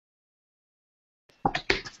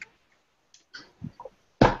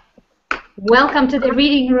Welcome to the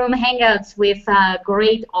Reading Room Hangouts with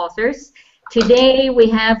great authors. Today we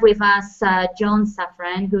have with us John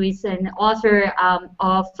Safran, who is an author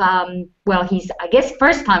well, he's, I guess,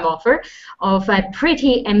 first-time author of a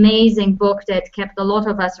pretty amazing book that kept a lot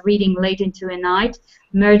of us reading late into the night,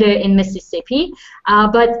 Murder in Mississippi.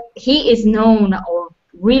 But he is known, or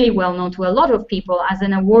really well known to a lot of people, as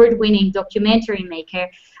an award-winning documentary maker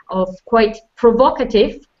of quite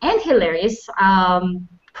provocative and hilarious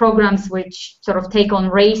programs which sort of take on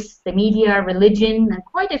race, the media, religion, and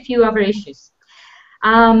quite a few other issues.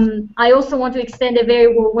 I also want to extend a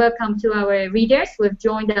very warm welcome to our readers who have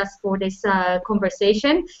joined us for this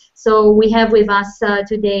conversation. So we have with us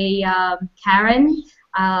today Karen,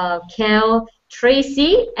 Kel,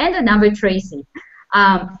 Tracy, and another Tracy.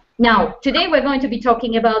 Now, today we're going to be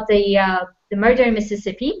talking about the Murder in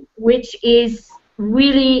Mississippi, which is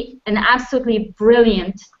really an absolutely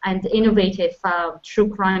brilliant and innovative true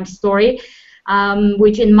crime story,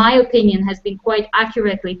 which in my opinion has been quite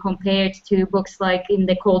accurately compared to books like In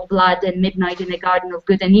the Cold Blood and Midnight in the Garden of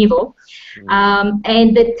Good and Evil,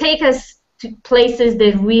 and that take us to places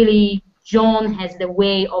that really John has the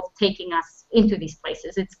way of taking us into these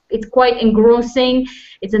places. It's quite engrossing.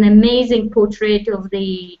 It's an amazing portrait of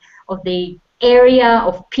the area,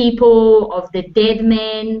 of people, of the dead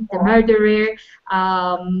man, the murderer,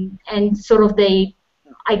 and sort of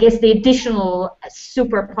I guess the additional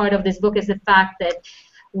super part of this book is the fact that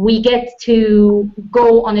we get to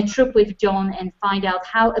go on a trip with John and find out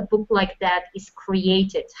how a book like that is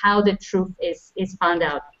created, how the truth is found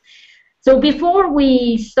out. So before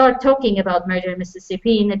we start talking about Murder in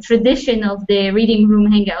Mississippi, in the tradition of the Reading Room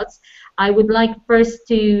Hangouts, I would like first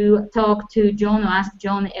to talk to John, or ask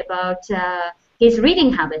John about his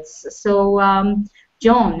reading habits. So,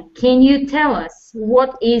 John, can you tell us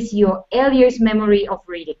what is your earliest memory of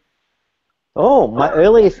reading? Oh, my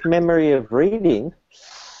earliest memory of reading?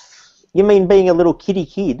 You mean being a little kiddie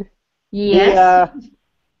kid? Yes.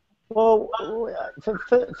 Well, I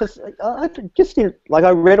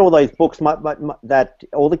read all those books that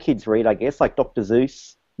all the kids read, I guess, like Dr.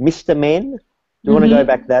 Seuss, Mr. Men. Do you want to go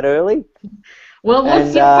back that early? Well,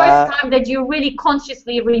 what's your first time that you really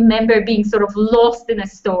consciously remember being sort of lost in a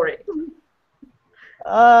story?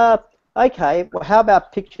 Okay. Well, how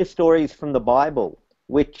about picture stories from the Bible,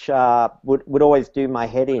 which would always do my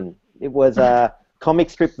head in. It was a comic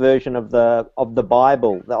strip version of the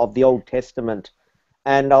Bible, of the Old Testament,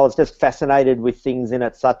 and I was just fascinated with things in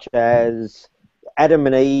it, such as Adam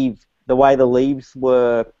and Eve, the way the leaves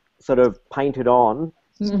were sort of painted on.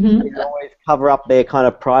 They always cover up their kind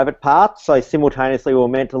of private parts, so simultaneously we were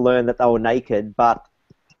meant to learn that they were naked, but,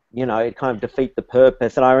 you know, it kind of defeat the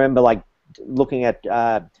purpose. And I remember, like, looking at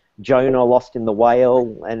Jonah lost in the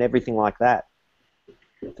whale and everything like that.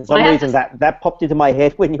 For some reason, that popped into my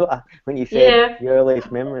head when you said your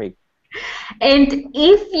earliest memory. And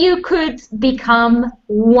if you could become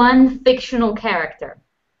one fictional character,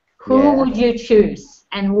 who would you choose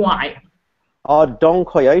and why? Oh, Don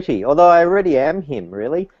Quixote, although I already am him,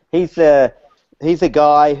 really. He's a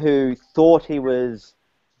guy who thought he was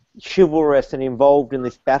chivalrous and involved in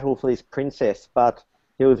this battle for this princess, but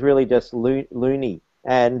he was really just loony.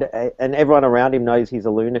 And everyone around him knows he's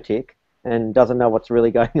a lunatic and doesn't know what's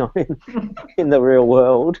really going on in the real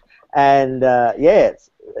world. And,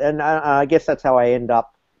 and I guess that's how I end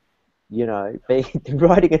up, you know,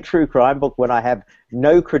 writing a true crime book when I have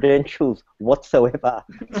no credentials whatsoever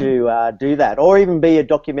to do that, or even be a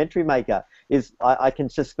documentary maker. I can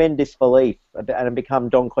suspend disbelief and become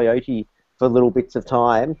Don Quixote for little bits of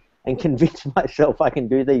time and convince myself I can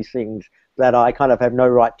do these things that I kind of have no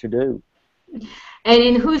right to do. And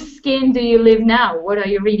in whose skin do you live now? What are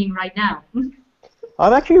you reading right now?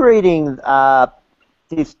 I'm actually reading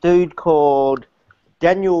this dude called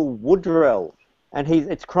Daniel Woodrell. And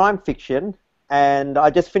it's crime fiction, and I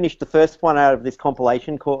just finished the first one out of this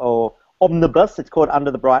compilation or omnibus. It's called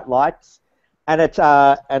Under the Bright Lights, and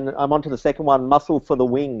and I'm on to the second one, Muscle for the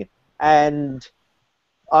Wing. And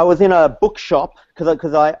I was in a bookshop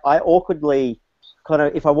because I awkwardly kind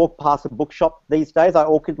of, if I walk past a bookshop these days,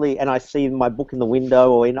 and I see my book in the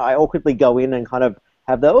window, I awkwardly go in and kind of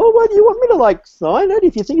have well, do you want me to like sign it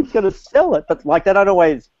if you think it's going to sell it? But like, they don't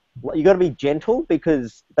always. You got to be gentle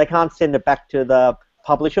because they can't send it back to the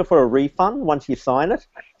publisher for a refund once you sign it.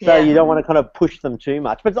 So you don't want to kind of push them too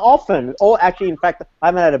much. But it's often, or actually, in fact, I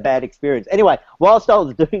haven't had a bad experience. Anyway, whilst I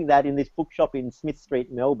was doing that in this bookshop in Smith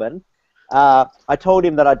Street, Melbourne, I told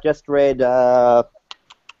him that I just read No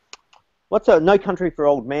Country for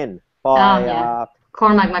Old Men by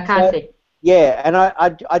Cormac McCarthy. And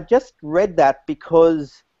I just read that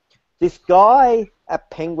because this guy at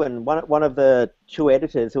Penguin, one of the two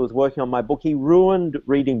editors who was working on my book, he ruined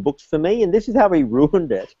reading books for me, and this is how he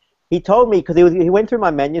ruined it. He told me, because he went through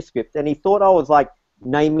my manuscript, and he thought I was like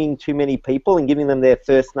naming too many people and giving them their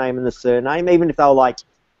first name and the surname, even if they were like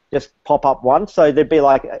just pop up once. So there'd be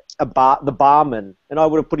like the barman, and I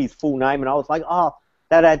would have put his full name, and I was like, oh,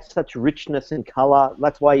 that adds such richness and color.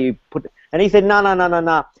 That's why you put it. And he said, no, no, no, no,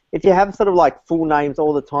 no. If you have sort of like full names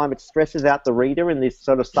all the time, it stresses out the reader in this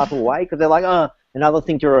sort of subtle way, because they're like, oh, another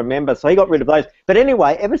thing to remember. So he got rid of those. But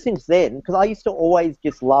anyway, ever since then, because I used to always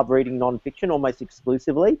just love reading nonfiction almost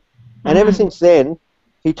exclusively, and ever since then,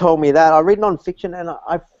 he told me that I read nonfiction and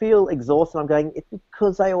I feel exhausted. I'm going, it's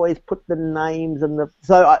because they always put the names and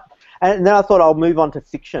and then I thought I'll move on to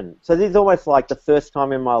fiction. So this is almost like the first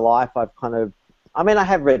time in my life I've kind of, I mean, I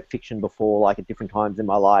have read fiction before, like at different times in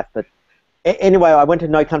my life, but anyway, I went to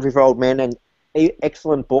No Country for Old Men, and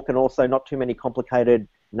excellent book, and also not too many complicated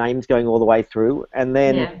names going all the way through. And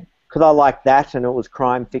then, because I liked that, and it was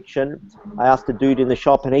crime fiction, I asked a dude in the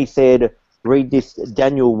shop, and he said, read this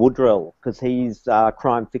Daniel Woodrell, because he's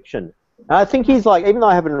crime fiction. And I think he's like, even though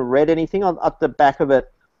I haven't read anything, at the back of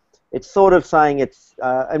it, it's sort of saying it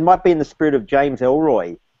might be in the spirit of James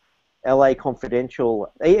Elroy, LA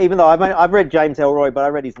Confidential. Even though I've read James Elroy, but I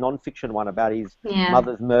read his non-fiction one about his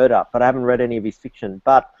mother's murder, but I haven't read any of his fiction.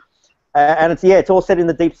 But and it's all set in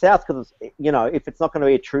the Deep South, because if it's not going to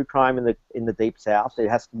be a true crime in the Deep South, it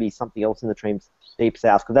has to be something else in the Deep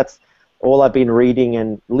South, because that's all I've been reading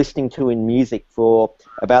and listening to in music for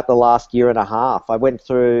about the last year and a half. I've read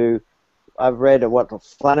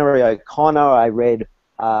Flannery O'Connor. I read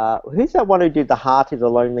who's that one who did The Heart is a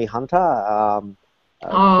Lonely Hunter?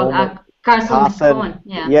 Carson McCullers.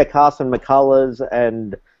 Yeah, Carson McCullers,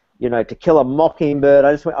 and To Kill a Mockingbird.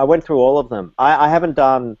 I went through all of them. I haven't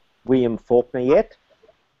done William Faulkner yet,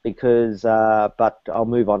 because but I'll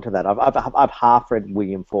move on to that. I've half read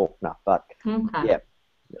William Faulkner, but yeah.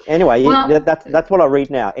 Anyway, that's what I read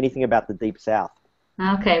now. Anything about the Deep South.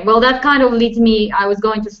 Okay, well, that kind of leads me, I was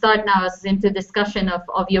going to start now into discussion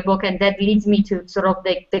of your book, and that leads me to sort of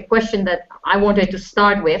the question that I wanted to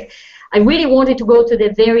start with. I really wanted to go to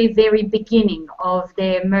the very, very beginning of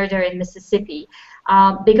the murder in Mississippi,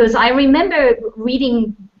 because I remember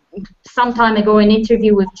reading some time ago an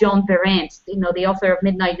interview with John Berendt, the author of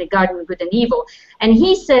Midnight in the Garden of Good and Evil, and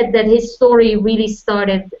he said that his story really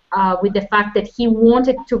started with the fact that he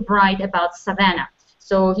wanted to write about Savannah.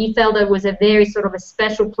 So he felt it was a very sort of a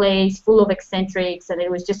special place, full of eccentrics, and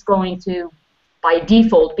it was just going to, by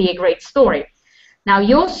default, be a great story. Now,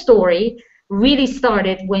 your story really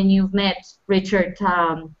started when you met Richard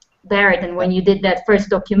Barrett and when you did that first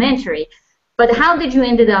documentary. But how did you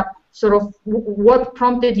ended up, sort of, what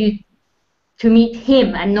prompted you to meet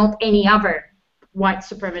him and not any other white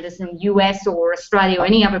supremacist in the U.S. or Australia or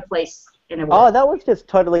any other place in the world? Oh, that was just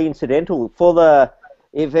totally incidental.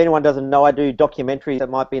 If anyone doesn't know, I do documentaries that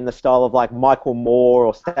might be in the style of like Michael Moore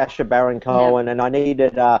or Sacha Baron Cohen, and I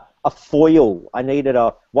needed a foil. I needed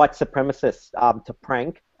a white supremacist to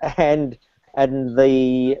prank, and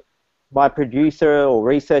my producer or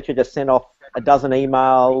researcher just sent off a dozen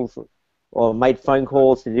emails or made phone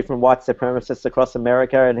calls to different white supremacists across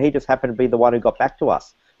America, and he just happened to be the one who got back to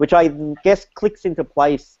us, which I guess clicks into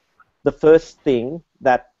place the first thing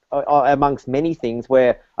that, amongst many things,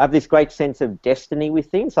 where I have this great sense of destiny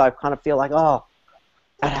with things. So I kind of feel like, oh,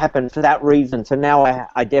 that happened for that reason. So now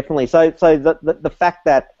I definitely... So the fact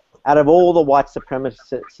that out of all the white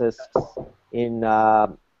supremacists in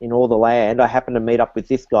all the land, I happen to meet up with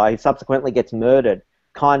this guy who subsequently gets murdered,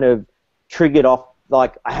 kind of triggered off,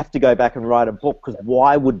 like, I have to go back and write a book, because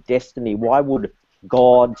why would destiny, why would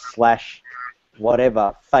God /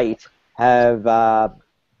 whatever, fate, have...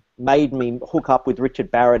 made me hook up with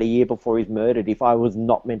Richard Barrett a year before he's murdered if I was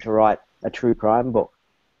not meant to write a true crime book.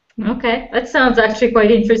 Okay, that sounds actually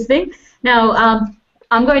quite interesting. Now,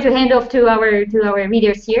 I'm going to hand off to our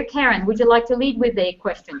readers here. Karen, would you like to lead with a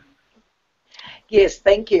question? Yes,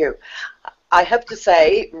 thank you. I have to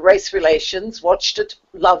say, race relations, watched it,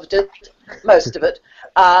 loved it, most of it,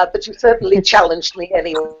 but you certainly challenged me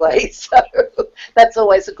anyway, so that's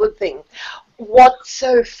always a good thing. What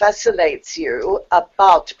so fascinates you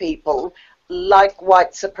about people like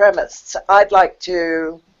white supremacists? I'd like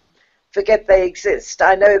to forget they exist.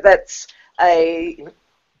 I know that's a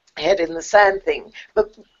head in the sand thing,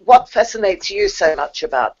 but what fascinates you so much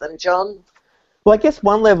about them, John? Well, I guess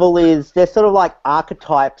one level is they're sort of like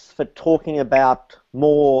archetypes for talking about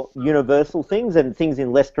more universal things and things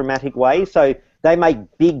in less dramatic ways. So they make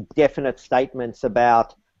big, definite statements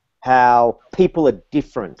about how people are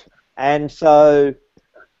different. And so,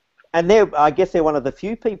 I guess they're one of the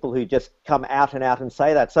few people who just come out and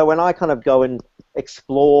say that. So when I kind of go and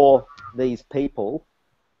explore these people,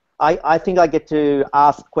 I think I get to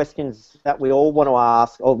ask questions that we all want to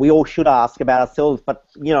ask, or we all should ask about ourselves, but,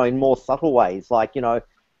 you know, in more subtle ways. Like, you know,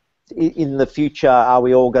 in the future, are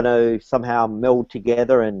we all going to somehow meld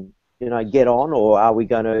together and, you know, get on, or are we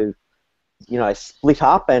going to, you know, split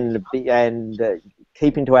up and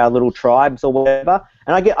keep into our little tribes or whatever?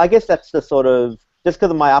 And I guess that's the sort of, just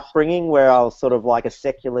because of my upbringing, where I was sort of like a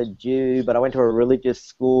secular Jew, but I went to a religious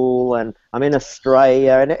school, and I'm in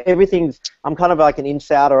Australia, and I'm kind of like an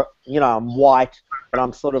insider, you know, I'm white, but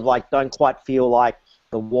I'm sort of like, don't quite feel like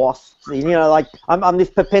the wasps, you know, like, I'm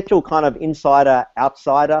this perpetual kind of insider,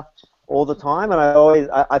 outsider all the time, and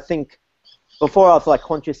I think, before I was like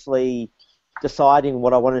consciously deciding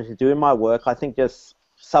what I wanted to do in my work, I think just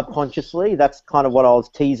subconsciously, that's kind of what I was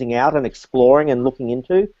teasing out and exploring and looking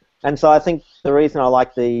into. And so I think the reason I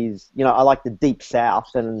like these, you know, I like the Deep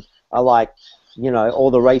South, and I like, you know,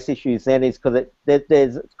 all the race issues then, is because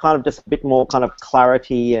there's kind of just a bit more kind of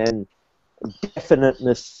clarity and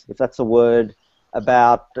definiteness, if that's a word,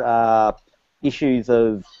 about issues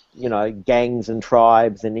of, you know, gangs and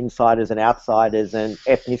tribes and insiders and outsiders and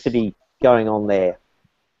ethnicity going on there.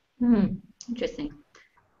 Interesting.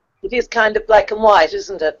 It is kind of black and white,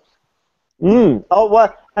 isn't it? Oh,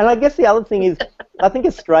 well, and I guess the other thing is, I think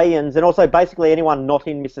Australians, and also basically anyone not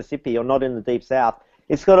in Mississippi or not in the Deep South,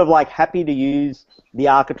 is sort of like happy to use the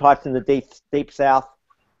archetypes in the Deep South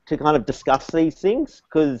to kind of discuss these things,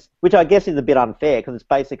 which I guess is a bit unfair, because it's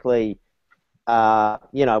basically,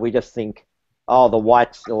 you know, we just think, oh, the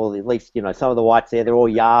whites, or at least, you know, some of the whites there, they're all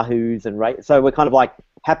yahoos, and so we're kind of like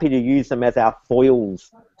happy to use them as our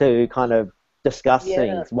foils to kind of discuss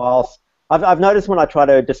things, whilst I've noticed when I try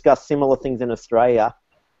to discuss similar things in Australia,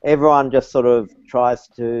 everyone just sort of tries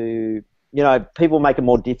to, you know, people make it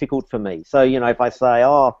more difficult for me. So, you know, if I say,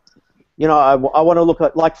 oh, you know, I want to look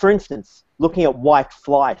at, like, for instance, looking at white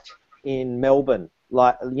flight in Melbourne,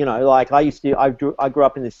 like, you know, like I grew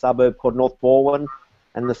up in this suburb called North Balwyn,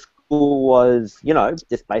 and the school was, you know,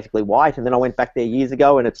 just basically white, and then I went back there years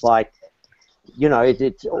ago, and it's like, you know,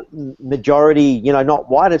 it's majority, you know, not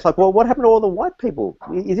white. It's like, well, what happened to all the white people?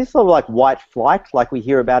 Is this sort of like white flight, like we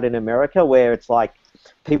hear about in America, where it's like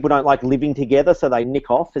people don't like living together, so they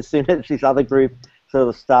nick off as soon as this other group sort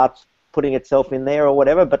of starts putting itself in there or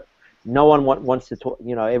whatever? But no one wants to talk,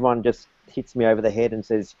 you know, everyone just hits me over the head and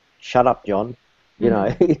says, shut up, John, you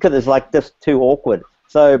know, because it's like just too awkward.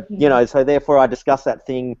 So, you know, so therefore I discuss that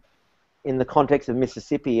thing in the context of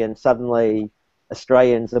Mississippi, and suddenly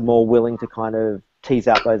Australians are more willing to kind of tease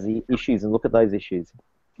out those issues and look at those issues.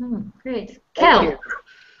 Great. Kel.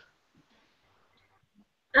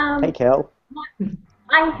 Hey, Kel.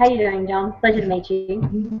 Hi, how you doing, John? Pleasure to meet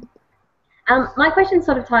you. My question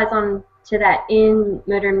sort of ties on to that. In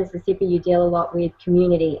Murder in Mississippi, you deal a lot with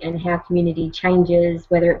community and how community changes,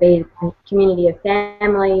 whether it be a community of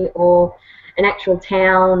family or an actual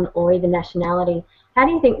town or even nationality. How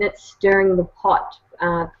do you think that's stirring the pot,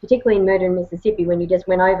 particularly in Murder in Mississippi, when you just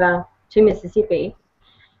went over to Mississippi?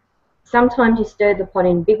 Sometimes you stirred the pot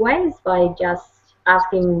in big ways by just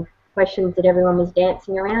asking questions that everyone was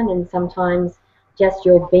dancing around, and sometimes just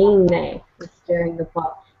your being there was stirring the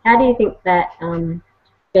pot. How do you think that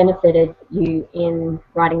benefited you in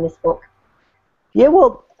writing this book? Yeah,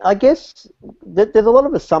 well, I guess there's a lot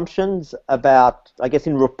of assumptions about, I guess,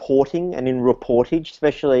 in reporting and in reportage,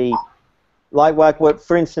 especially like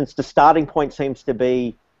for instance, the starting point seems to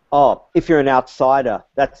be, oh, if you're an outsider,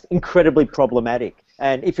 that's incredibly problematic.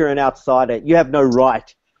 And if you're an outsider, you have no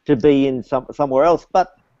right to be in somewhere else.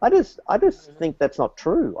 But I just think that's not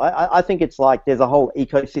true. I think it's like there's a whole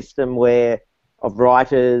ecosystem of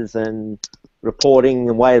writers and reporting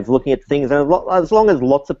and way of looking at things. And as long as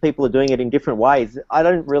lots of people are doing it in different ways, I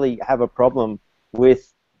don't really have a problem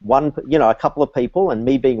with a couple of people, and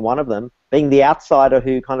me being one of them, being the outsider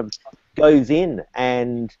who kind of goes in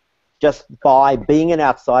and just by being an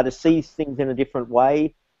outsider sees things in a different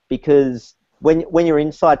way, because when you're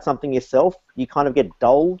inside something yourself, you kind of get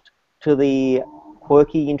dulled to the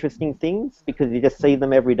quirky, interesting things because you just see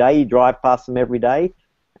them every day, you drive past them every day,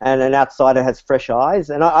 and an outsider has fresh eyes,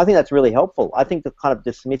 and I think that's really helpful. I think the kind of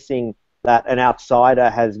dismissing that an outsider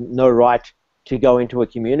has no right to go into a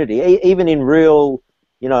community, even in real,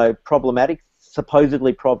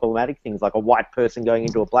 supposedly problematic things like a white person going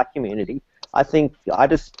into a black community, I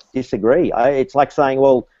just disagree. It's like saying,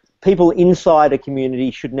 well, people inside a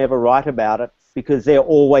community should never write about it because they're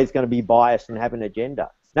always going to be biased and have an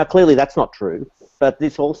agenda. Now, clearly that's not true, but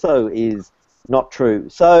this also is not true.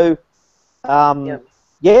 So, I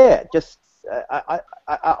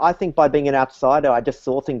think by being an outsider, I just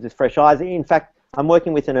saw things with fresh eyes. In fact, I'm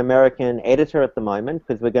working with an American editor at the moment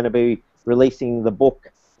because we're going to be releasing the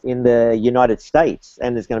book in the United States,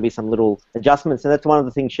 and there's going to be some little adjustments. And that's one of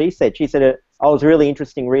the things she said. She said it was really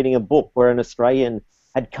interesting reading a book where an Australian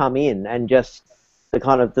had come in and just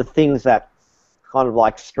the things that kind of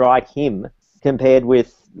like strike him compared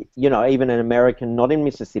with, you know, even an American not in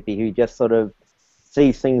Mississippi who just sort of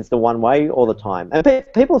sees things the one way all the time. And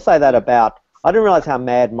people say that about, I didn't realize how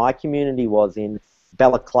mad my community was in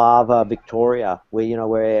Balaclava, Victoria, where, you know,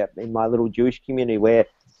 where in my little Jewish community where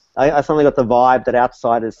I suddenly got the vibe that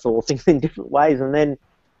outsiders saw things in different ways, and then,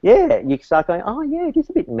 yeah, you start going, oh yeah, it is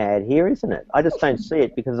a bit mad here, isn't it? I just don't see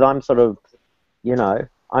it because I'm sort of, you know,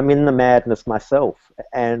 I'm in the madness myself,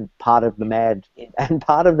 and part of the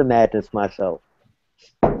madness myself.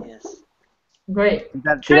 Yes. Great. Did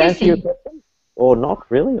that Tracy. answer your question? Or not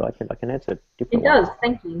really? I can answer it differently. It does,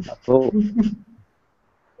 thank you. Cool.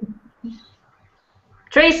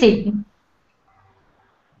 Tracy.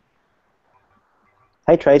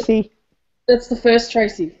 Hey Tracy. That's the first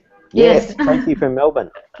Tracy. Yes. Tracy from Melbourne.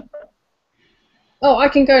 Oh, I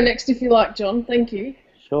can go next if you like, John. Thank you.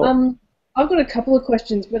 Sure. I've got a couple of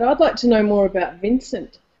questions, but I'd like to know more about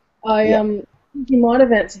Vincent. You might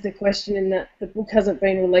have answered the question in that the book hasn't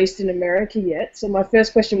been released in America yet. So my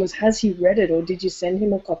first question was, has he read it, or did you send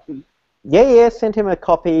him a copy? Yeah, sent him a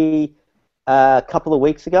copy a couple of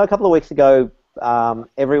weeks ago.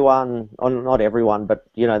 Everyone, or not everyone, but,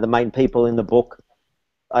 you know, the main people in the book,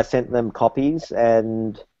 I sent them copies,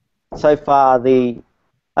 and so far I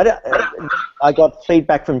got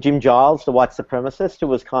feedback from Jim Giles, the white supremacist, who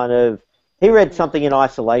was he read something in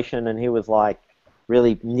isolation and he was like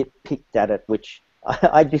really nitpicked at it, which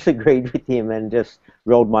I disagreed with him and just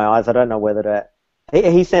rolled my eyes. I don't know whether to...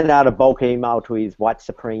 He sent out a bulk email to his white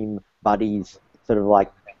supreme buddies, sort of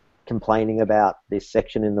like complaining about this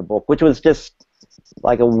section in the book, which was just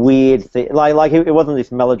like a weird thing. Like it wasn't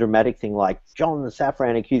this melodramatic thing like John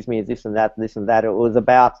Safran accused me of this and that and this and that. It was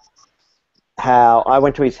about how I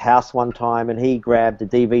went to his house one time and he grabbed a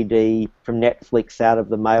DVD from Netflix out of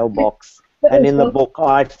the mailbox, and in the book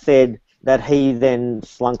I said that he then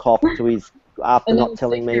slunk off to his, after not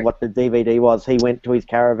telling me what the DVD was, he went to his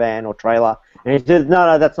caravan or trailer and he said,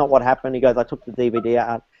 no, that's not what happened. He goes, I took the DVD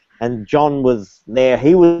out and John was there.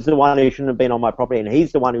 He was the one who shouldn't have been on my property and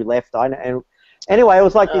he's the one who left. And anyway, it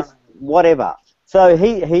was like this, whatever. So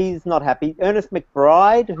he's not happy. Ernest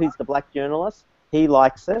McBride, who's the black journalist, he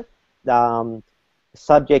likes it.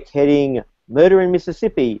 Subject heading, Murder in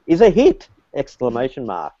Mississippi is a hit! Exclamation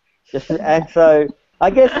mark. And so I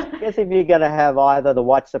guess if you're going to have either the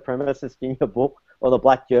white supremacist in your book or the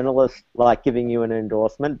black journalist like giving you an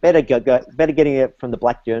endorsement, better getting it from the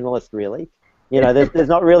black journalist, really. You know, there's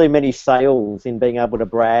not really many sales in being able to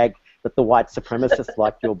brag that the white supremacists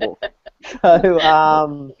liked your book. So,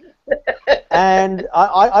 and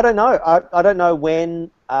I don't know. I don't know when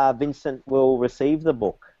Vincent will receive the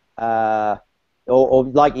book.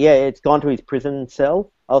 It's gone to his prison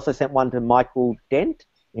cell. I also sent one to Michael Dent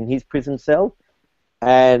in his prison cell,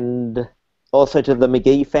 and also to the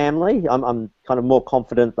McGee family. I'm kind of more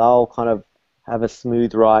confident they'll kind of have a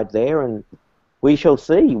smooth ride there, and we shall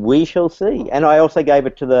see. We shall see. And I also gave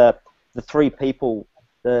it to the three people,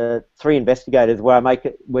 the three investigators, where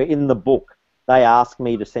in the book they asked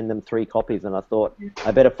me to send them 3 copies, and I thought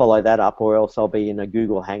I better follow that up, or else I'll be in a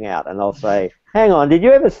Google Hangout and I'll say, hang on, did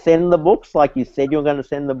you ever send the books like you said you were going to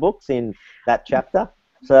send the books in that chapter?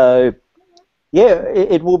 So, yeah,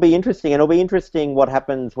 it will be interesting, and it'll be interesting what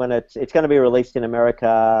happens when it's going to be released in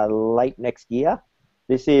America late next year.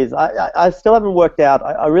 This is, I still haven't worked out,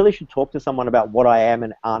 I really should talk to someone about what I am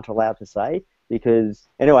and aren't allowed to say, because,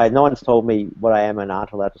 anyway, no one's told me what I am and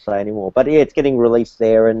aren't allowed to say anymore. But yeah, it's getting released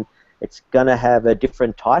there, and it's going to have a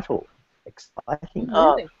different title. Exciting.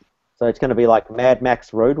 Oh. So it's going to be like Mad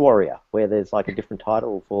Max Road Warrior, where there's like a different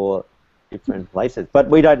title for different places. But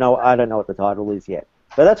we don't know, I don't know what the title is yet.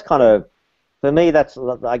 But that's kind of, for me,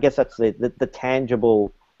 I guess that's the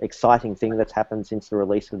tangible, exciting thing that's happened since the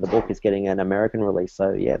release of the book is getting an American release.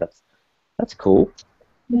 So yeah, that's cool.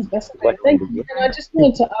 That's fascinating. Thank you. And I just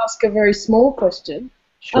wanted to ask a very small question.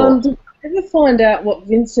 Sure. Did you ever find out what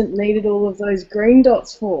Vincent needed all of those green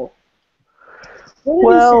dots for?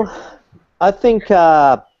 Well, I think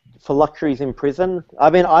for luxuries in prison.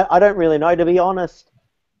 I mean, I don't really know, to be honest.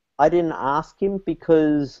 I didn't ask him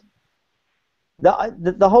because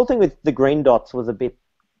the whole thing with the green dots was a bit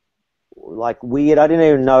like weird. I didn't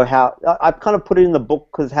even know how. I kind of put it in the book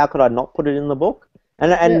because how could I not put it in the book?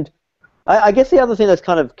 And I guess the other thing that's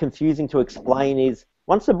kind of confusing to explain is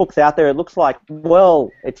once the book's out there, it looks like,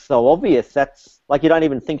 well, it's so obvious. That's like you don't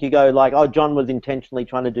even think, you go like, oh, John was intentionally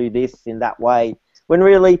trying to do this in that way.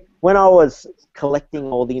 when I was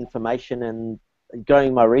collecting all the information and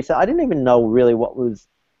going my research, I didn't even know really what was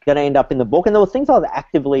going to end up in the book, and there were things I was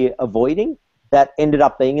actively avoiding that ended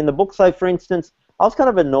up being in the book. So, for instance, I was kind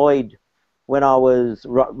of annoyed when I was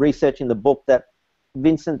researching the book that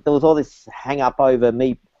Vincent, there was all this hang up over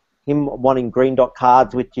him wanting green dot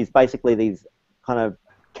cards, which is basically these kind of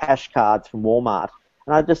cash cards from Walmart.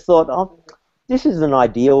 And I just thought, oh, this isn't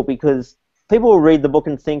ideal, because people will read the book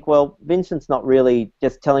and think, well, Vincent's not really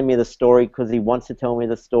just telling me the story because he wants to tell me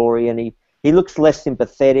the story, and he looks less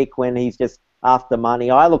sympathetic when he's just after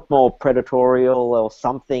money. I look more predatorial or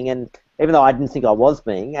something, and even though I didn't think I was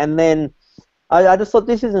being. And then I just thought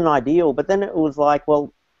this isn't ideal, but then it was like,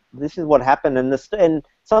 well, this is what happened. And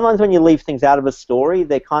sometimes when you leave things out of a story,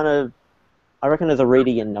 they're kind of, I reckon as a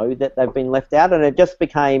reader you know that they've been left out, and it just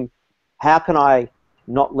became, how can I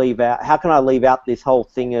leave out this whole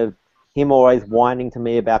thing of him always whining to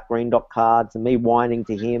me about green dot cards and me whining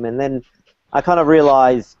to him. And then I kind of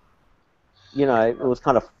realized, you know, it was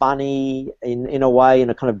kind of funny in a way, in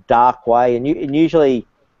a kind of dark way, and usually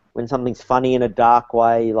when something's funny in a dark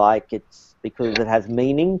way, like, it's because it has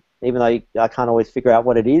meaning, even though I can't always figure out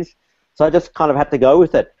what it is. So I just kind of had to go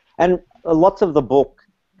with it. And lots of the book,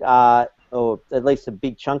 or at least a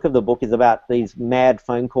big chunk of the book, is about these mad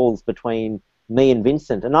phone calls between me and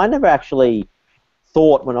Vincent. And I never actually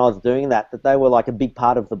thought when I was doing that they were like a big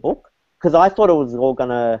part of the book, because I thought it was all going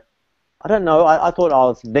to, I don't know, I thought I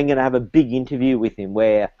was then going to have a big interview with him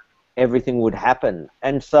where everything would happen.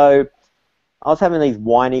 And so I was having these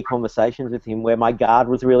whiny conversations with him where my guard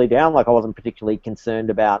was really down. Like, I wasn't particularly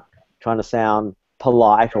concerned about trying to sound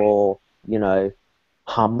polite or, you know,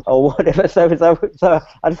 hum or whatever. So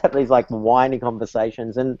I just had these like whiny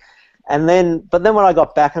conversations, but then when I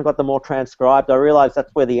got back and got them all transcribed, I realized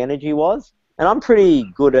that's where the energy was. And I'm pretty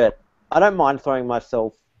good at, I don't mind throwing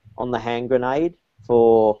myself on the hand grenade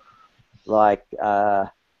for like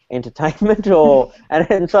entertainment,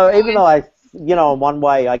 and so even though I, you know, in one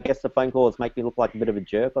way I guess the phone calls make me look like a bit of a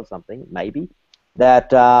jerk or something, maybe,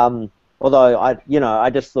 that although I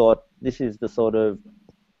just thought this is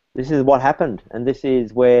what happened, and this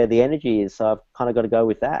is where the energy is, so I've kind of got to go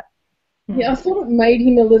with that. Yeah, I thought it made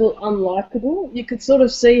him a little unlikable. You could sort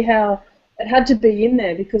of see how it had to be in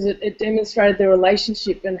there, because it demonstrated the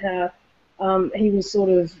relationship and how he was sort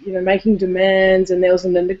of, you know, making demands, and there was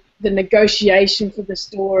the negotiation for the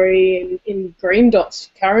story in Green Dot's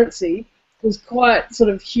currency was quite sort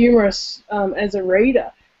of humorous as a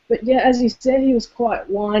reader. But yeah, as you said, he was quite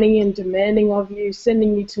whiny and demanding of you,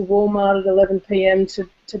 sending you to Walmart at 11 p.m. to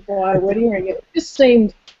buy a wedding ring. It just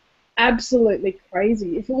seemed absolutely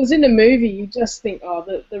crazy. If it was in a movie, you just think,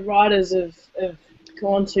 oh, the writers have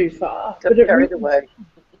gone too far. Got carried away.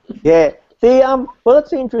 Yeah. Well, that's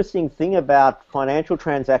the interesting thing about financial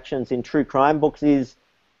transactions in true crime books is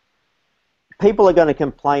people are going to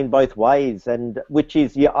complain both ways, and which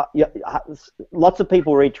is, lots of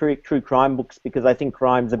people read true crime books because they think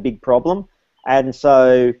crime's a big problem, and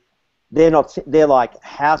so they're like,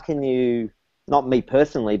 how can you, not me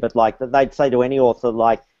personally, but like they'd say to any author,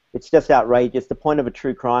 like, it's just outrageous. The point of a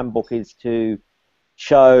true crime book is to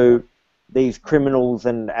show these criminals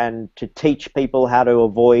and to teach people how to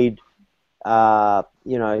avoid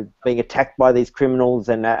you know, being attacked by these criminals,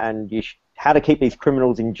 and how to keep these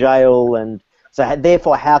criminals in jail, and so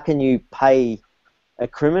therefore how can you pay a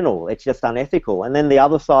criminal? It's just unethical. And then the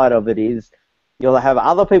other side of it is you'll have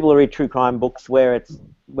other people who read true crime books where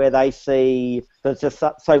they see that it's just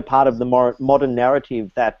so part of the modern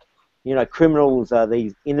narrative that, you know, criminals are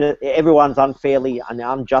everyone's unfairly and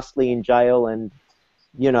unjustly in jail, and,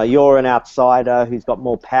 you know, you're an outsider who's got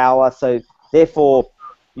more power, so therefore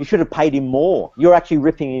you should have paid him more. You're actually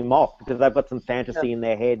ripping him off because they've got some fantasy in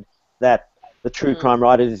their head that the true crime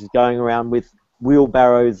writers is going around with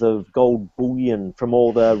wheelbarrows of gold bullion from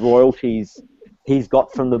all the royalties he's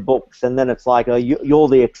got from the books, and then it's like, oh, you're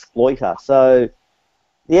the exploiter. So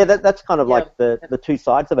yeah, that's kind of like the two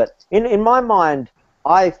sides of it. In my mind,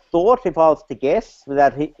 I thought, if I was to guess,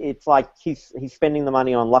 that it's like he's spending the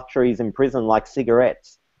money on luxuries in prison, like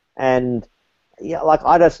cigarettes. And yeah, like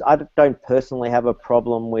I don't personally have a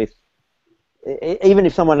problem with, even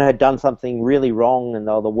if someone had done something really wrong and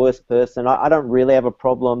they're the worst person, I don't really have a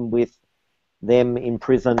problem with them in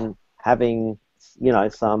prison having, you know,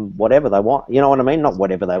 some whatever they want. You know what I mean? Not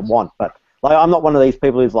whatever they want, but like, I'm not one of these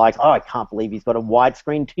people who's like, oh, I can't believe he's got a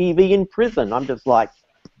widescreen TV in prison. I'm just like,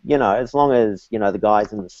 you know, as long as, you know, the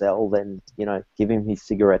guy's in the cell, then, you know, give him his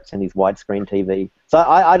cigarettes and his widescreen TV. So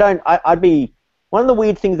I'd be, one of the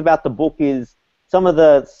weird things about the book is some of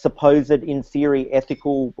the supposed, in theory,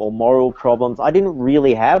 ethical or moral problems I didn't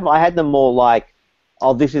really have. I had them more like,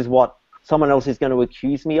 oh, this is what someone else is going to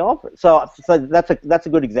accuse me of. So that's a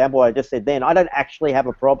good example. What I just said then. I don't actually have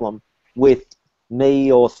a problem with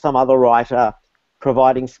me or some other writer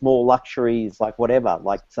providing small luxuries, like whatever,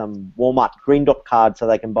 like some Walmart Green Dot card so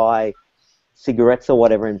they can buy cigarettes or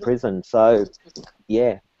whatever in prison. So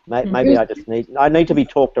yeah, maybe I need to be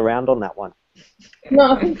talked around on that one.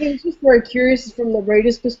 No, I think he was just very curious from the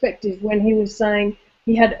reader's perspective when he was saying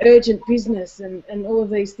he had urgent business and all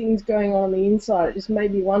of these things going on the inside. It just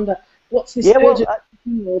made me wonder, what's this urgent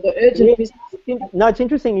or the urgent business? No, it's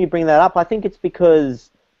interesting you bring that up. I think it's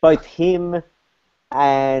because both him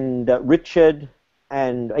and Richard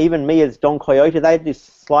and even me as Don Quixote, they had this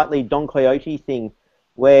slightly Don Quixote thing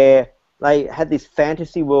where they had this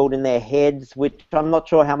fantasy world in their heads, which I'm not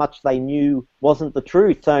sure how much they knew wasn't the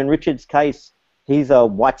truth. So in Richard's case, he's a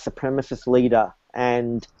white supremacist leader,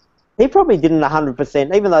 and he probably didn't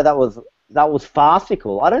 100%, even though that was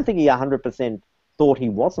farcical. I don't think he 100% thought he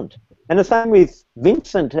wasn't. And the same with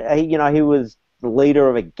Vincent. He was the leader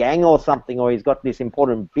of a gang or something, or he's got this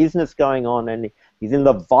important business going on, and he's in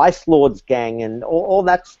the Vice Lords gang and all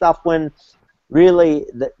that stuff. When really,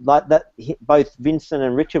 both Vincent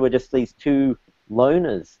and Richard were just these two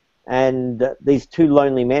loners, and these two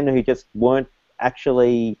lonely men who just weren't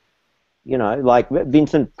actually, like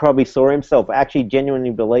Vincent probably saw himself, actually genuinely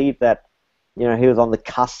believed that, he was on the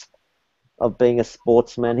cusp of being a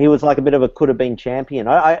sportsman. He was like a bit of a could-have-been champion.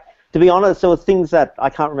 To be honest, there were things that I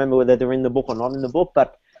can't remember whether they're in the book or not in the book,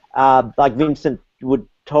 but like Vincent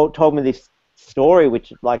told me this story,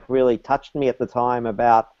 which like really touched me at the time,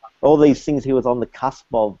 about all these things he was on the cusp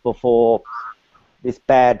of before this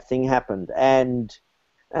bad thing happened. And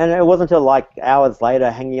it wasn't until like hours later,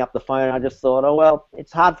 hanging up the phone, I just thought, oh well,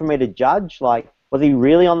 it's hard for me to judge. Like, was he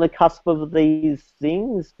really on the cusp of these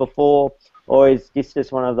things before, or is this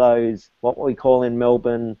just one of those, what we call in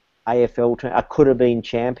Melbourne, AFL, a could-have-been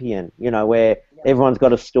champion, where everyone's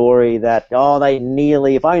got a story that, oh, they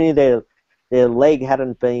nearly, if only their leg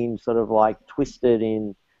hadn't been sort of like twisted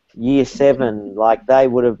in year 7, like they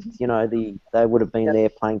would have, they would have been there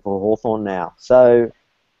playing for Hawthorn now. So,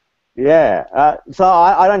 yeah, so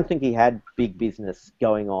I don't think he had big business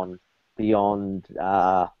going on beyond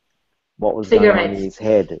what was going on in his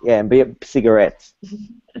head. Yeah, and be cigarettes.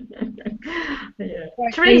 Yeah.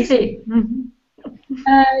 Tracy.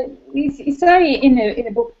 You say in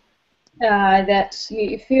the book that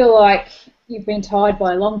you feel like you've been tied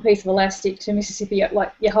by a long piece of elastic to Mississippi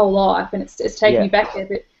like your whole life, and it's taken you back there.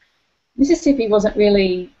 But Mississippi wasn't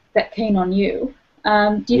really that keen on you.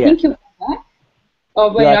 Do you think you'll go back?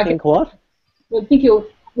 Or I think what? Will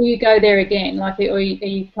you go there again? Like, or are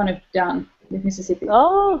you kind of done with Mississippi?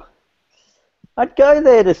 Oh, I'd go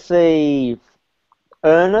there to see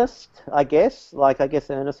Ernest, I guess. Like, I guess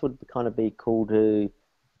Ernest would kind of be cool to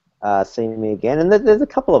see me again. And there's a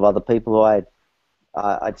couple of other people who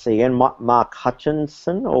I'd see again. Mark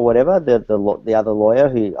Hutchinson or whatever, the other lawyer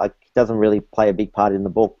who doesn't really play a big part in the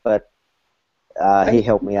book, but he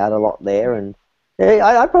helped me out a lot there. And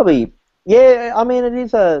yeah, I probably, yeah, I mean,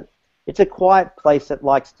 it's a quiet place that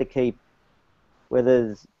likes to keep, where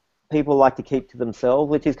there's people like to keep to themselves,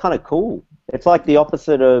 which is kind of cool. It's like the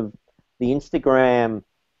opposite of the Instagram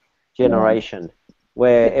generation,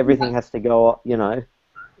 where everything has to go,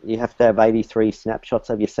 you have to have 83 snapshots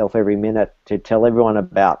of yourself every minute to tell everyone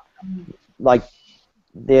about. Like,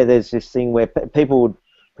 there's this thing where people would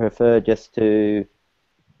prefer just to,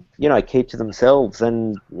 keep to themselves.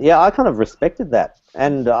 And yeah, I kind of respected that.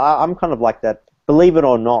 And I'm kind of like that, believe it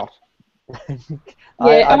or not.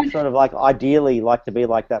 I'd sort of ideally like to be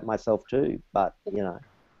like that myself too, but The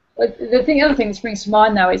other thing that springs to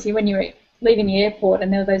mind though is when you were leaving the airport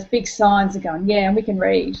and there were those big signs that going, yeah, and we can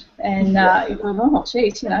read, and you're going, oh,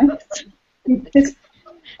 geez, I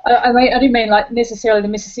didn't mean like necessarily the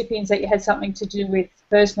Mississippians that you had something to do with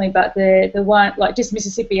personally, but the one like just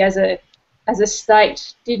Mississippi as a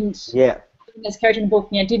state didn't. Yeah. As character in the book,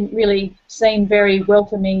 didn't really seem very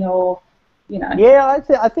welcoming or. Yeah,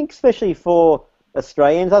 I think especially for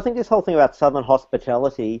Australians, I think this whole thing about Southern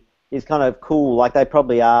hospitality is kind of cool. Like, they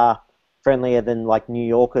probably are friendlier than like New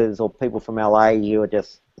Yorkers or people from LA who are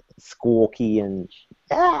just squawky and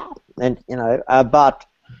but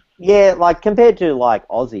yeah, like compared to like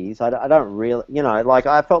Aussies, I don't really, like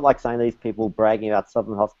I felt like saying to these people bragging about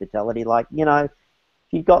Southern hospitality, like,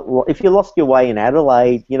 if you lost your way in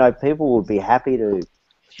Adelaide, people would be happy to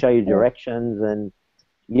show you directions and,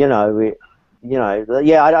 yeah,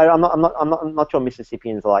 I'm not sure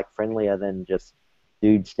Mississippians are like friendlier than just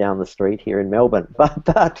dudes down the street here in Melbourne,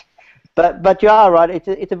 but you are right.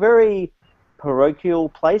 It's a very parochial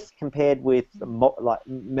place compared with like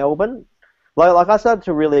Melbourne. like I started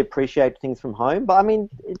to really appreciate things from home. But I mean,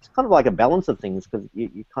 it's kind of like a balance of things, because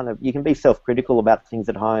you can be self-critical about things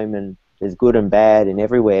at home, and there's good and bad and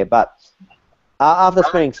everywhere. But after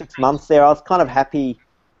spending 6 months there, I was kind of happy,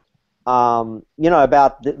 you know,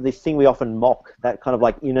 about this thing we often mock, that kind of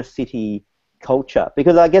like inner city culture,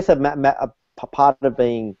 because I guess a part of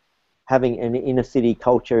having an inner city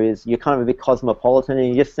culture is you're kind of a bit cosmopolitan, and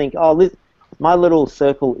you just think, oh, my little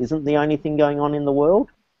circle isn't the only thing going on in the world.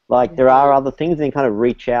 Like, there are other things, and you kind of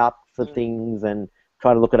reach out for things and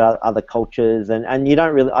try to look at other cultures, and you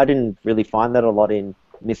don't really, I didn't really find that a lot in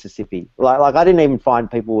Mississippi. Like I didn't even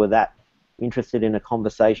find people were that interested in a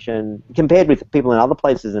conversation compared with people in other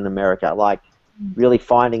places in America, like really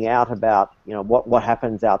finding out about, you know, what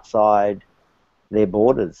happens outside their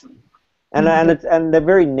borders. And they're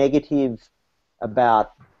very negative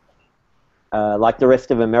about like the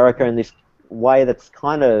rest of America in this way that's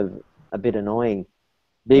kind of a bit annoying,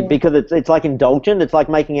 because it's like indulgent. It's like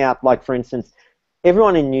making out, like, for instance,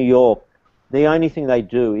 everyone in New York, the only thing they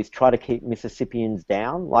do is try to keep Mississippians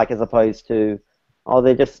down, like, as opposed to, oh,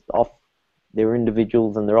 they're just off, they're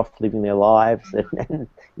individuals and they're off living their lives, and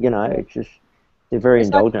you know, it's just, they're very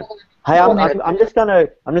indulgent. Hey, I'm just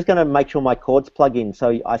gonna make sure my cords plug in,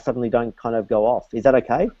 so I suddenly don't kind of go off. Is that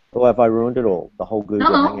okay? Or have I ruined it all? The whole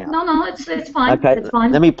Google Hangout? No, it's fine. Okay, it's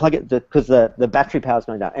fine. Let me plug it, because the battery power's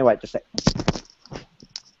going down. Anyway, just a sec.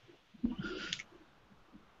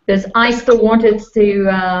 Because I still wanted to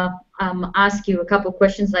ask you a couple of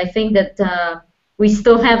questions. I think that we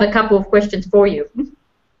still have a couple of questions for you.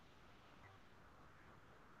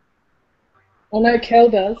 I know Kel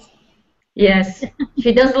does. Yes,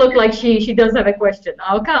 she does look like she does have a question.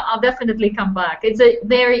 I'll definitely come back. It's a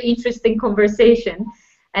very interesting conversation,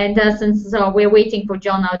 and since we're waiting for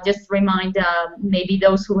John, I'll just remind maybe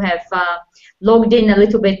those who have logged in a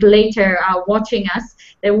little bit later watching us,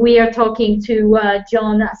 that we are talking to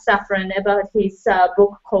John Safran about his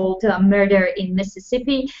book called Murder in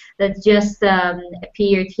Mississippi, that just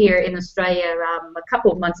appeared here in Australia a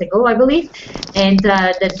couple of months ago, I believe, and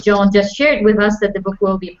that John just shared with us that the book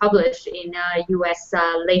will be published in US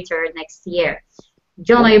later next year.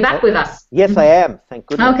 John, are you back with us? Yes, I am. Thank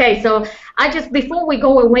goodness. Okay, so before we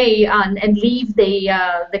go away and leave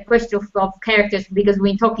the question of characters, because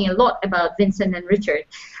we're talking a lot about Vincent and Richard,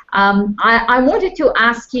 I wanted to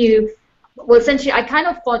ask you, well, essentially, I kind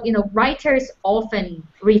of thought, you know, writers often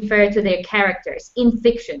refer to their characters in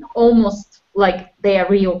fiction almost like they are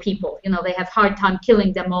real people. You know, they have hard time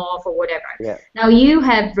killing them off or whatever. Yeah. Now, you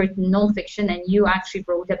have written nonfiction, and you actually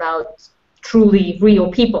wrote about truly real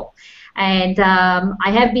people. And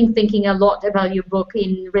I have been thinking a lot about your book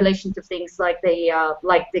in relation to things like the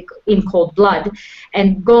In Cold Blood,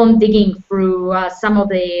 and gone digging through some of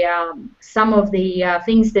the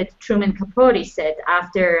things that Truman Capote said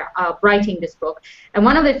after writing this book. And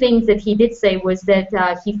one of the things that he did say was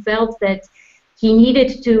that he felt that he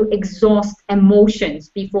needed to exhaust emotions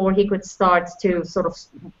before he could start to sort of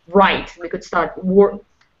write. We could start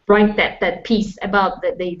write that piece about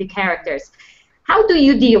the characters. How do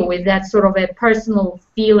you deal with that sort of a personal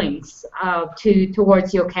feelings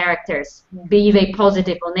towards your characters, be they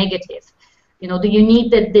positive or negative? You know, do you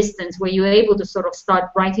need that distance where you're able to sort of start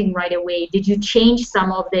writing right away? Did you change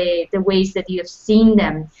some of the ways that you have seen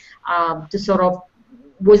them to sort of,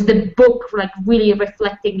 was the book like really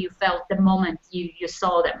reflecting you felt the moment you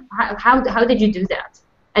saw them? How did you do that?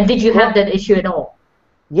 And did you have that issue at all?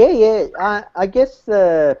 Yeah. I guess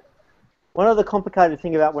one of the complicated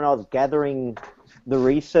things about when I was gathering the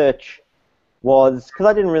research was, because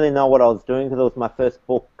I didn't really know what I was doing, because it was my first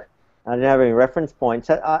book, and I didn't have any reference points.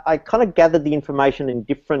 I kind of gathered the information in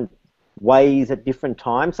different ways at different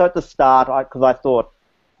times. So at the start, because I thought,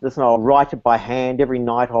 listen, I'll write it by hand. Every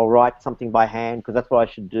night I'll write something by hand, because that's what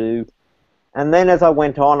I should do. And then as I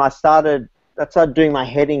went on, I started doing my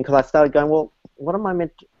heading, because I started going, well, what am I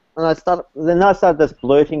meant to? And then I started just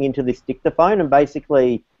blurting into this dictaphone, and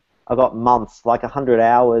basically I got months, like 100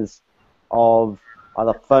 hours of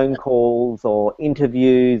either phone calls or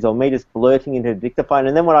interviews or me just blurting into a dictaphone.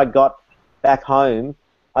 And then when I got back home,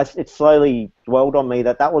 it slowly dwelled on me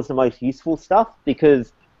that was the most useful stuff,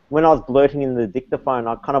 because when I was blurting in the dictaphone,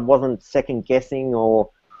 I kind of wasn't second guessing or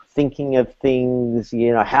thinking of things,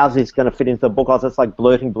 you know, how's this going to fit into the book? I was just like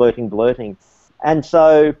blurting. And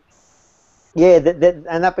so, yeah,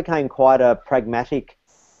 and that became quite a pragmatic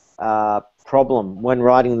problem when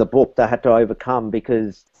writing the book that I had to overcome,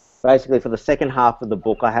 because basically for the second half of the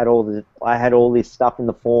book I had all this stuff in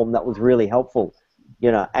the form that was really helpful,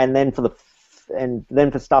 you know, and then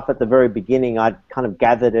for stuff at the very beginning I kind of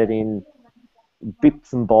gathered it in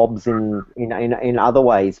bits and bobs in other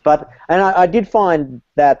ways. And I did find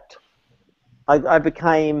that I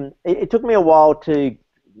became. It took me a while to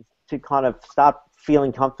kind of start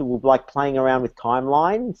feeling comfortable, like playing around with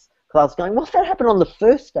timelines. Because I was going, what's that happened on the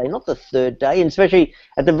first day, not the third day? And especially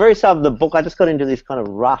at the very start of the book, I just got into this kind of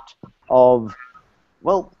rut of,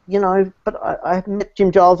 well, you know, but I met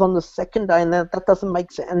Jim Giles on the second day, and that doesn't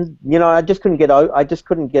make sense. And you know, I just couldn't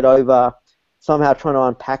get over somehow trying to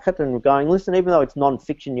unpack it and going, listen, even though it's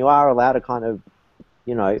non-fiction, you are allowed to kind of,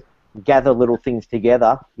 you know, gather little things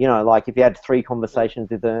together. You know, like if you had 3 conversations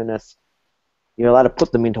with Ernest, you're allowed to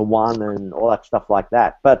put them into one and all that stuff like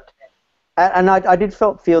that. But and I did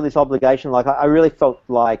feel this obligation, like I really felt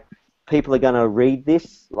like people are going to read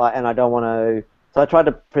this, like, and I don't want to. So I tried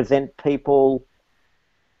to present people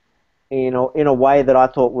in a way that I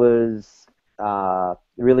thought was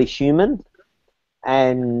really human.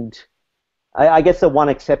 And I guess the one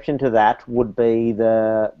exception to that would be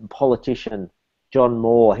the politician, John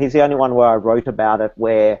Moore. He's the only one where I wrote about it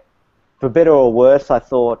where, for better or worse, I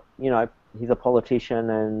thought, you know, he's a politician,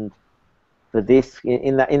 and for this,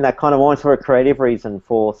 in that kind of, almost for a creative reason,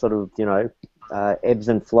 for sort of, you know, ebbs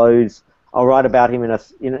and flows, I'll write about him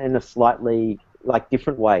in a slightly, like,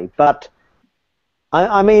 different way. But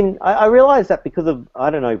I mean, I realize that because of, I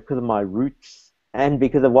don't know, because of my roots and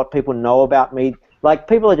because of what people know about me, like,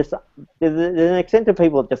 people are just, there's an extent of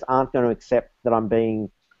people that just aren't going to accept that I'm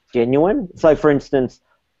being genuine. So, for instance,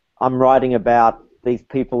 I'm writing about these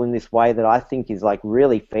people in this way that I think is, like,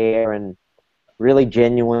 really fair and really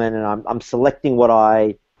genuine, and I'm selecting what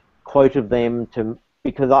I quote of them to,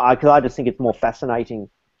 because I just think it's more fascinating,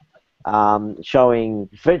 showing,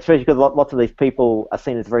 especially because lots of these people are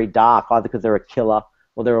seen as very dark, either because they're a killer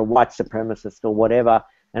or they're a white supremacist or whatever,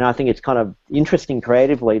 and I think it's kind of interesting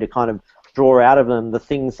creatively to kind of draw out of them the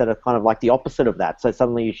things that are kind of like the opposite of that. So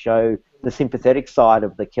suddenly you show the sympathetic side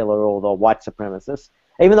of the killer or the white supremacist.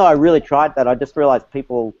 Even though I really tried that, I just realized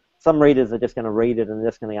some readers are just going to read it and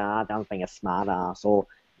they're just going to go, John's being a smart ass, or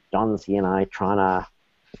John's, you know, trying to,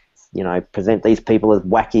 you know, present these people as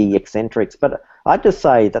wacky eccentrics. But I'd just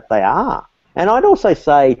say that they are. And I'd also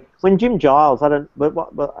say, when Jim Giles, I think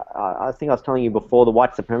I was telling you before, the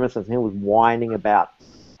white supremacist, he was whining about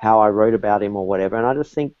how I wrote about him or whatever, and I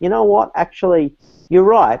just think, you know what, actually, you're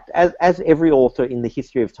right. As every author in the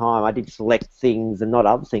history of time, I did select things and not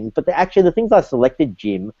other things, but actually the things I selected,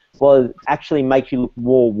 Jim, was actually make you look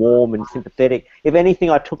more warm and sympathetic. If anything,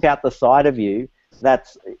 I took out the side of you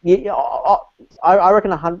that's, I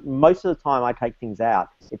reckon most of the time I take things out,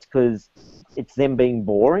 it's because it's them being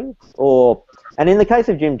boring, and in the case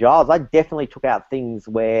of Jim Giles, I definitely took out things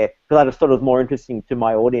because I just thought it was more interesting to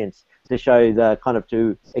my audience to show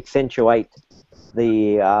to accentuate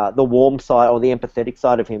the warm side or the empathetic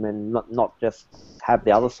side of him, and not just have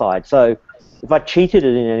the other side. So if I cheated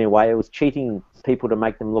it in any way, it was cheating people to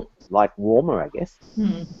make them look like warmer, I guess.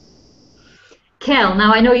 Kel,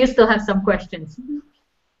 now I know you still have some questions.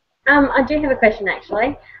 I do have a question,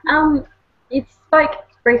 actually. You spoke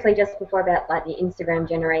briefly just before about, like, the Instagram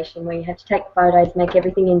generation where you have to take photos, make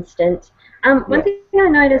everything instant. One thing I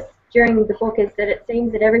noticed during the book is that it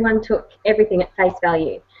seems that everyone took everything at face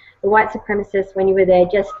value. The white supremacists, when you were there,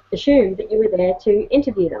 just assumed that you were there to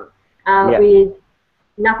interview them with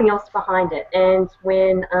nothing else behind it. And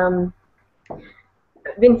when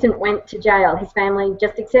Vincent went to jail, his family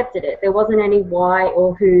just accepted it. There wasn't any why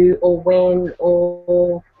or who or when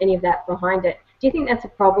or any of that behind it. Do you think that's a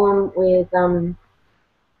problem with sort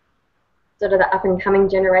of the up-and-coming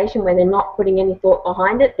generation, where they're not putting any thought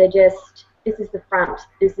behind it? They're just, this is the front,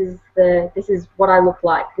 this is what I look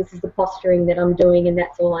like, this is the posturing that I'm doing, and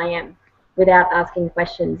that's all I am, without asking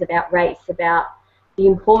questions about race, about the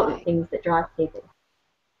important things that drive people.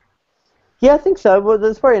 Yeah, I think so. Well,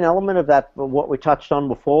 there's probably an element of that, what we touched on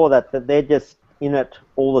before, that they're just in it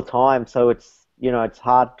all the time. So it's, you know, it's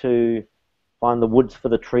hard to find the woods for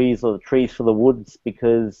the trees or the trees for the woods,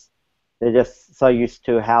 because they're just so used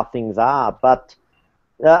to how things are. But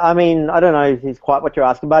I mean, I don't know if it's quite what you're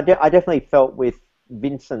asking, but I definitely felt with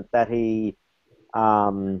Vincent that he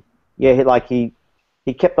kept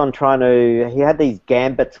on trying to, he had these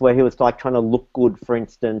gambits where he was like trying to look good, for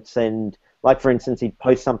instance, and like, for instance, he'd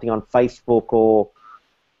post something on Facebook, or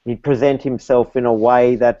he'd present himself in a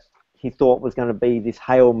way that he thought was going to be this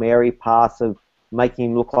Hail Mary pass of making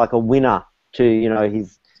him look like a winner to, you know,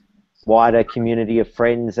 his wider community of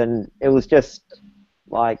friends, and it was just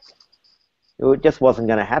like, it just wasn't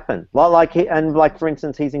going to happen. Like for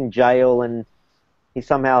instance, he's in jail and he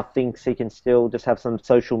somehow thinks he can still just have some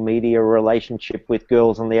social media relationship with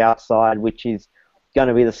girls on the outside, which is going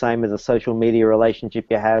to be the same as a social media relationship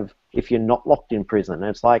you have if you're not locked in prison. And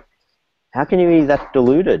it's like, how can you be that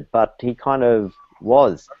deluded? But he kind of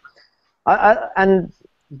was. And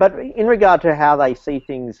but in regard to how they see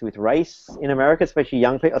things with race in America, especially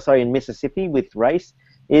young people, sorry, in Mississippi with race,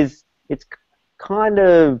 it's kind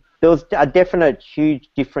of, there was a definite huge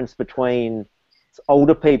difference between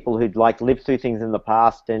older people who'd like lived through things in the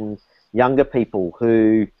past and younger people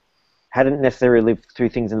who hadn't necessarily lived through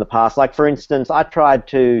things in the past. Like, for instance, I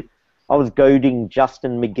was goading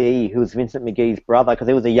Justin McGee, who was Vincent McGee's brother, because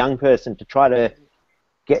he was a young person, to try to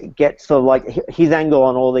get sort of like his angle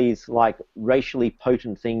on all these like racially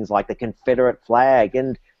potent things like the Confederate flag,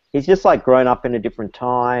 and he's just like grown up in a different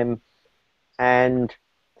time, and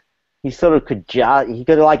he sort of he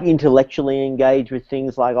could like intellectually engage with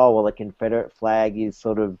things like, oh well, the Confederate flag is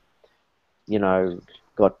sort of, you know,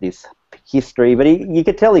 got this history, but you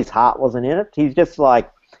could tell his heart wasn't in it. He's just like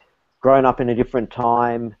grown up in a different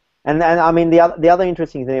time. And I mean, the other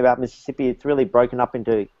interesting thing about Mississippi, it's really broken up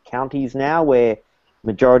into counties now where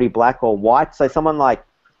majority black or white. So someone like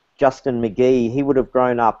Justin McGee, he would have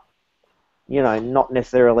grown up, you know, not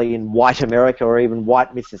necessarily in white America or even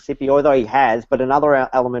white Mississippi, although he has, but another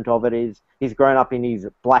element of it is he's grown up in his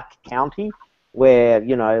black county where,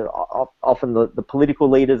 you know, often the political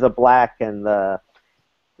leaders are black and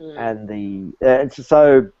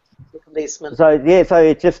so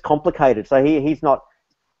it's just complicated. So he's not,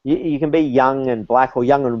 you can be young and black or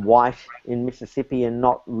young and white in Mississippi and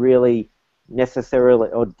not really necessarily,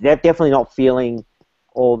 or definitely not feeling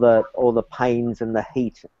all the pains and the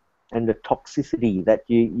heat and the toxicity that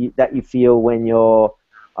you feel when you're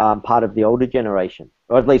part of the older generation,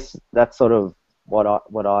 or at least that's sort of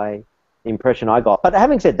the impression I got. But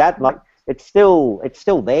having said that, like it's still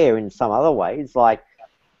there in some other ways. Like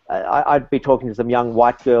I'd be talking to some young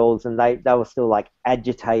white girls, and they were still like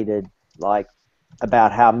agitated, like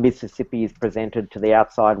about how Mississippi is presented to the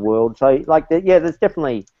outside world. So like yeah, there's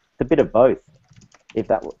definitely a bit of both, if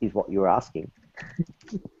that is what you were asking.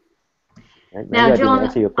 Now,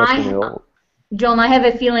 John, John, I have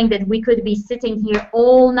a feeling that we could be sitting here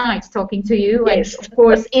all night talking to you. Yes. And of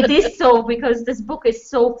course, it is so, because this book is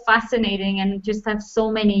so fascinating and just have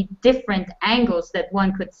so many different angles that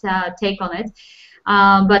one could take on it.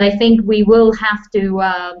 But I think we will have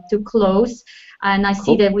to close. And I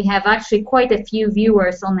see that we have actually quite a few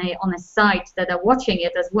viewers on a site that are watching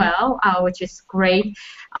it as well, which is great.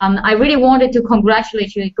 I really wanted to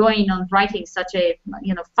congratulate you going on writing such a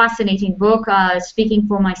fascinating book. Speaking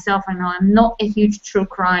for myself, I know I'm not a huge true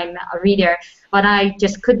crime reader, but I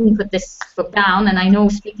just couldn't put this book down. And I know,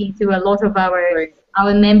 speaking to a lot of our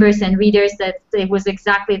members and readers, that it was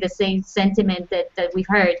exactly the same sentiment that we've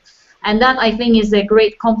heard. And that, I think, is a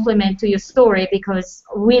great compliment to your story, because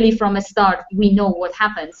really from the start we know what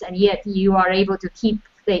happens, and yet you are able to keep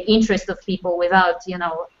the interest of people without,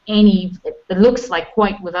 it looks like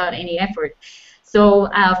quite without any effort. So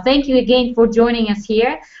thank you again for joining us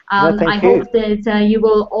here. I hope that you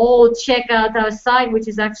will all check out our site, which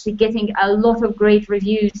is actually getting a lot of great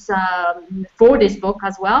reviews for this book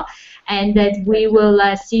as well, and that we will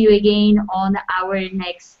see you again on our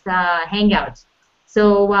next Hangout.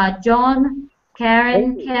 So John,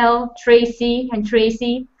 Karen, Kel, Tracy,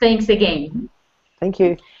 thanks again. Thank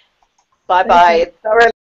you. Bye-bye.